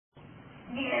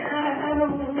5633DR.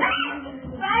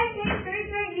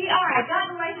 I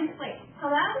got the license plate.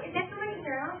 Hello? Is this the Lincoln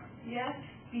Journal? Yes,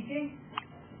 speaking.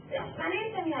 My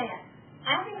name's Amelia.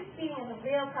 I think speeding is a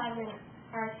real problem in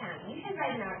our town. You should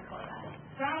write an article about it.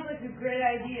 Sounds like a great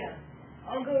idea.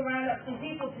 I'll go round up some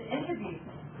people to interview.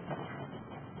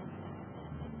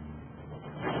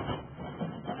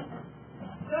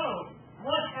 So,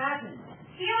 what happened?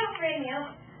 She was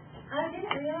radio. I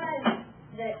didn't realize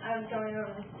that I was going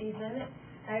over the speed limit.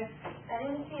 I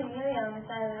didn't see Amelia on the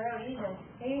side of the road either.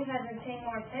 Maybe if I'd been paying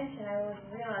more attention, I would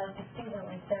have realized the speed limit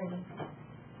was 30.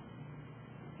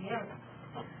 Yeah.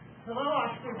 Hello,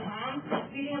 Officer Tom.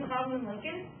 Speeding a problem in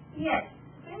Lincoln? Yes.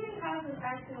 Speeding causes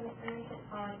accidents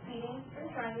on speeding or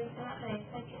driving to not paying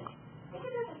attention.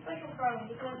 Lincoln is a special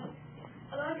problem because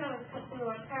a lot of drivers cut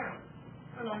through our town.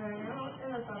 And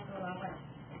that's also a lot less.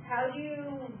 How do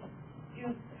you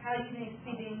make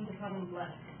speeding the problem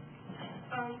less?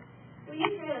 We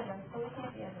use realism, so we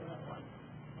can't be every little one.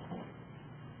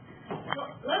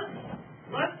 Well,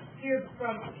 let's hear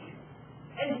from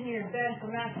Engineer Ben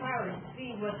from Mass Highway to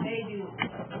see what they do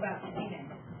about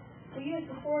speeding. We use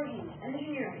the 4 E's: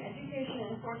 engineering,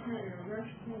 education, enforcement, and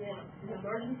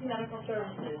emergency medical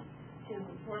services to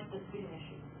enforce the speeding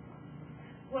issue.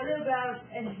 What about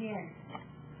engineering?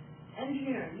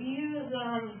 Engineering, we use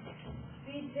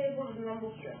speed tables and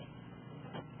rumble strips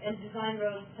and design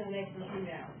roads to make them come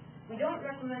down. We don't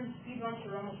recommend speed bumps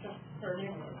or rumble strips for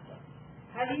neighborhoods.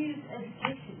 How do you use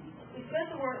education? We spread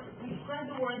the word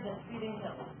that speeding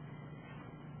kills.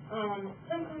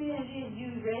 Some communities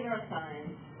use radar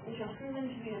signs, which have proven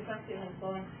to be effective in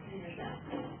slowing speeders down.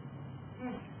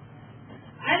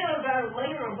 I know about a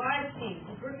lane robotics team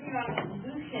who's working on a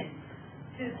solution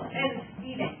to end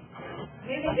speeding.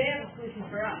 Maybe they have a solution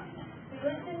for us. We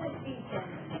listen to speed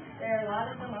cameras. There are a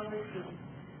lot of them overseas.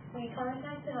 We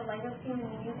contacted a Lego team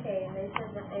in the UK and they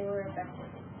said that they were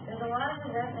effective. There's a lot of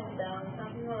investment though, and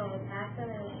some people have attacked them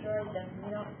and destroyed them.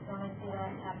 We don't want to see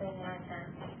that happening in our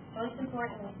town. Most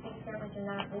importantly, speed cameras are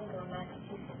not legal in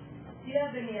Massachusetts. Do you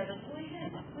have any other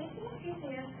solutions? We see a few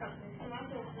CS companies come up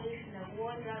with a solution of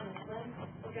one driver with one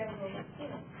or driver over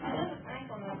speed. I know Frank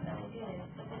will know what that will do is.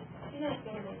 He knows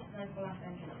database like Los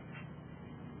Angeles.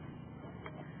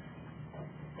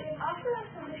 There's also a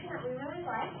solution that we really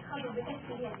like called the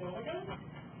Wikipedia database.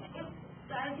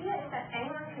 The idea is that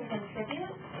anyone can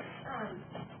contribute,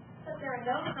 but there are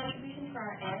no contributions for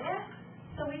our area,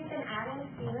 so we've been adding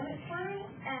speed limit signs,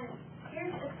 and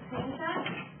here's the screenshot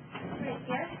right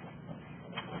here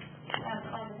of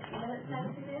all the speed limit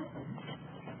signs to do.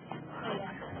 Oh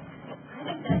yeah, I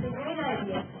think that's a great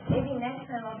idea. Maybe next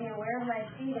time I'll be aware of my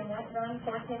speed and won't run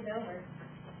 4 kids over.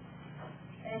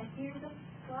 And here's a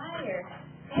flyer.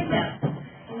 Handout.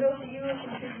 And those of you who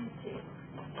contribute too.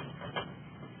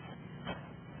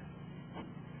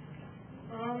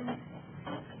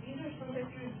 These are some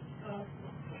pictures of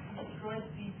destroyed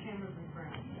speed cameras in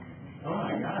France. Oh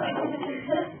my God.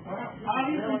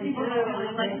 Obviously, people don't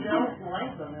really like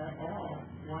them at all.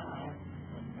 Wow.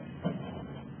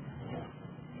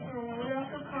 We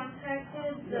also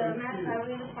contacted the Mass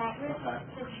Highway Department,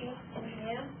 the chief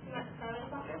engineer, Mass Highway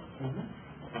Department,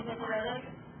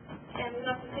 and we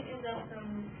got some pictures of some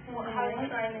highway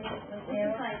driving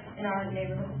in our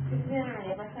neighborhood. In our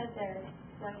neighborhood, they're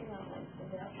working on like the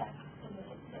rail tracks.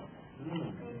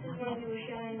 This is what we were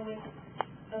sharing with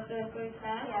the third grade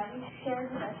class. Yeah, we shared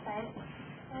the website,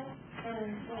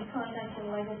 and we contacted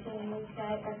the Lego team in UK,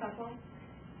 a couple,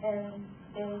 and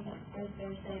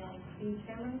they're saying on speed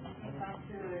cameras. We talked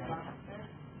to an officer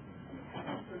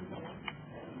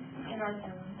In our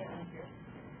town,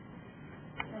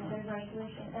 and there's our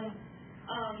solution.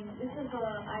 And this is the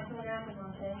iPhone app in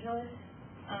Los Angeles.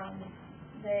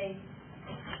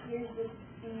 Here's the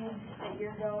speed that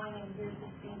you're going, and here's the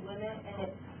speed limit, and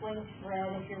it blinks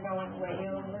red if you're going way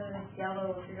over, it's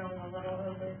yellow if you're going a little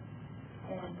over,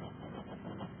 and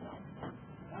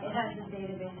it has the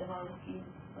database of all the speed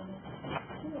limits.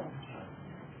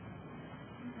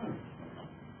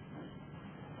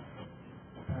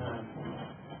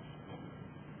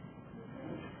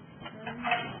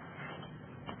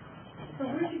 So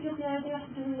where did you get the idea to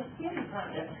do the speeding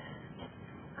project?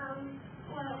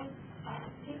 Well,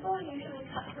 people usually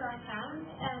cut through our town,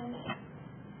 and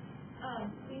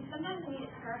we sometimes meet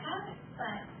at her house,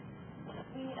 but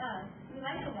we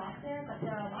like to walk there, but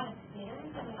there are a lot of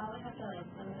speeders, and we always have to like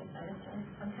limit the service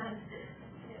sometimes.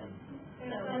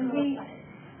 And we,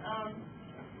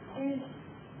 here's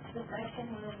the section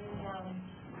where we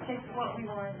picked what we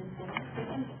wanted to do. this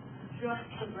is just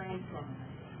the brainstorm.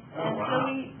 Oh, wow.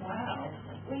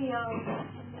 So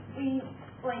we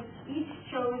like, each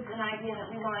chose an idea that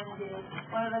we wanted to do.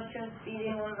 One of us chose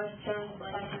speeding, one of us chose,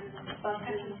 like,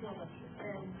 buses,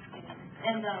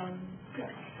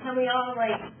 and we all,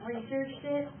 like, researched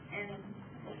it, and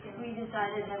we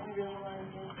decided that we really wanted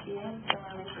to do speeding from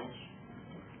our research.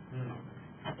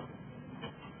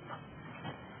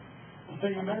 So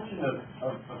you mentioned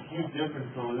a few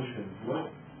different solutions.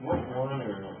 What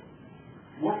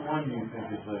one do you think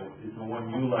is the one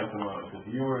you like the most?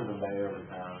 If you were the mayor of the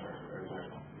town or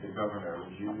the governor,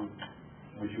 would you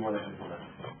want to implement?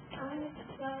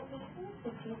 Well,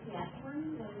 the GPS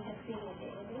one, where we have created a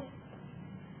database,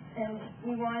 and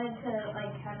we wanted to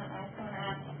like have an iPhone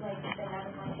app like they have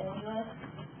in Los Angeles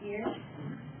here,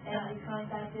 and we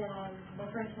contacted the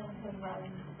person who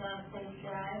runs Safe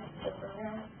Drive, the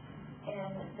program,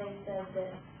 and they said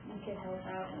that we could help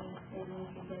out and maybe we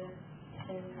could get a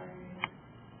SIM card.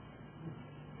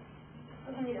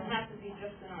 It doesn't have to be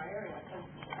just in our area, because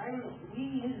we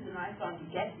used an iPhone to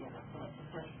get here for the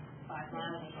first 5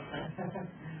 miles or something.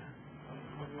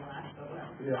 When we last go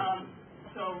well. Yeah.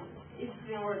 So if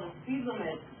there was a speed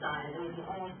limit sign, it would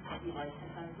almost be like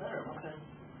 10 times better, because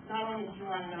not only do you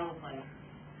want to know like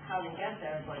how to get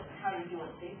there, but how to do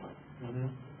it safely. Mm-hmm.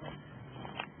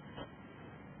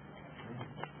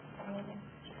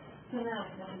 So now,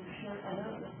 I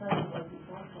know the study was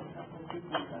before, so a couple of people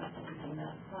got in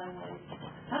that time.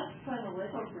 How did you find the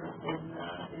local group in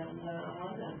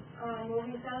London? Well,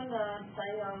 we found a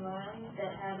site online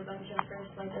that had a bunch of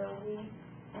first mobility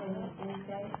and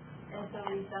insight, and so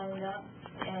we signed up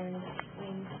and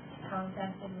we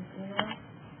contacted the student,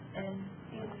 and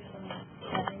these are some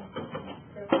settings.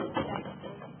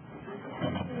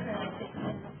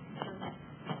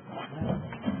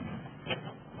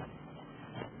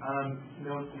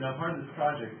 Now part of this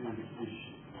project is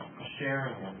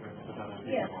sharing it with other people.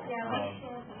 Yes,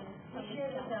 we share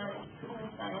this on the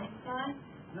science class,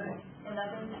 Nice. and that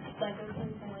goes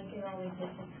into like your own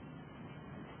vision.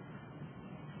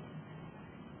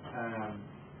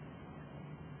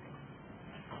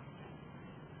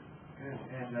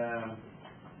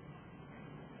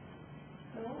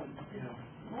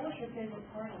 What was your favorite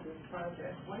part of this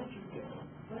project? What did you do?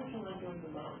 What did you like doing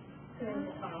the most? It was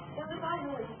not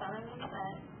really fun,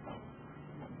 but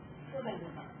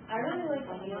I really like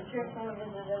the field trips when we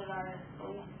visited our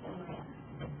schools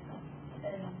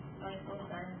and our school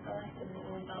science class, because it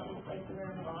really felt like we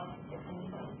were involved in different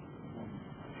things.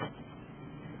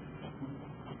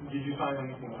 Did you find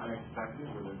anything unexpected?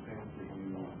 Were there things that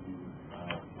you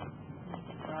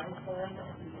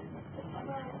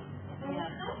It's kind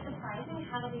of surprising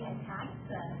how they attacked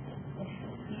the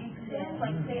students.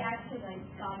 Like, they actually, like,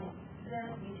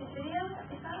 there's a YouTube video of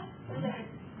the stuff where there's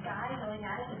a guy going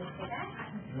at it with a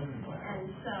pickaxe. And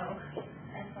so,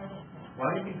 that's funny.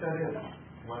 Why do you think that is?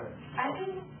 What? I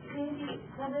think maybe,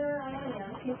 well, there are a lot of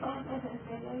young people with this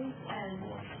video, and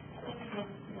I think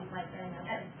it's like very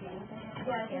much at speeding tickets.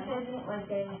 Yeah, I think they didn't like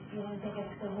getting speeding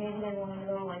tickets because maybe they wanted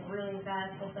to go, like, really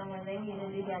fast to somewhere they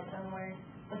needed to get somewhere.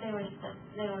 But they were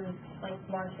like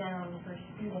marked down for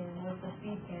speeding with the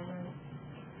speed cameras.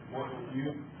 What,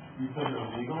 you said it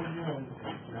was legal here?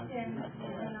 Yeah,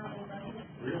 not legal.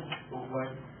 Really? Well,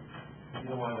 why? You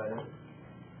know why that is?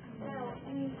 Well,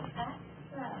 we asked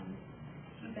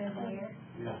chief engineer.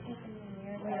 Yeah. Chief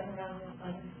engineer. We haven't gotten this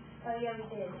one. Oh yeah, we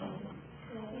did.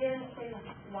 He didn't say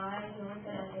why we weren't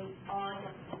gonna make on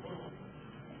the speed.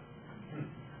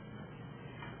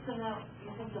 So now,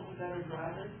 you think they'll be better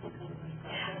drivers because of this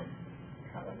project?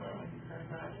 Probably. Better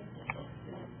drivers?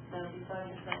 Now, you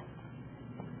find yourself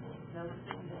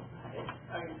noticing that,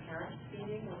 are your parents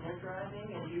speeding when they're driving,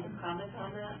 and do you comment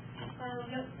on that?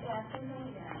 Yeah,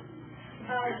 sometimes, yeah.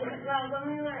 Well, when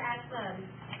we were at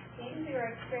Keys, we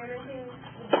were experimenting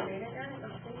with the radar gun at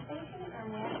the police station, and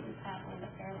we actually caught one of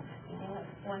the parents speeding like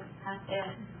once past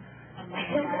there.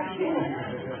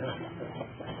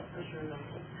 For sure.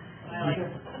 I like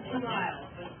 2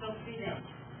 miles, but still speeding.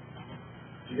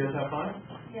 Did you guys have fun?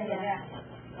 Yeah.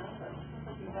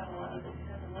 You have a lot of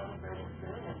great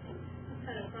experiences. It's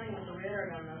kind of funny with the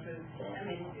radar gun though, because, I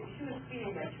mean, she was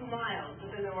speeding by 2 miles,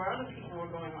 but then there were other people who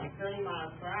were going like 30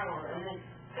 miles per hour, and then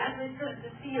as they started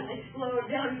to see it, they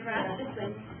slowed down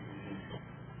drastically.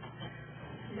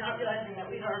 Not realizing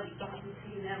that we'd already stopped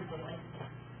seeing them for like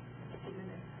 2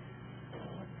 minutes.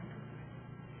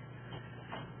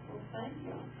 Well, thank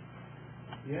you.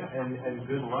 Yeah, and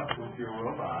good luck with your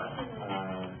robot.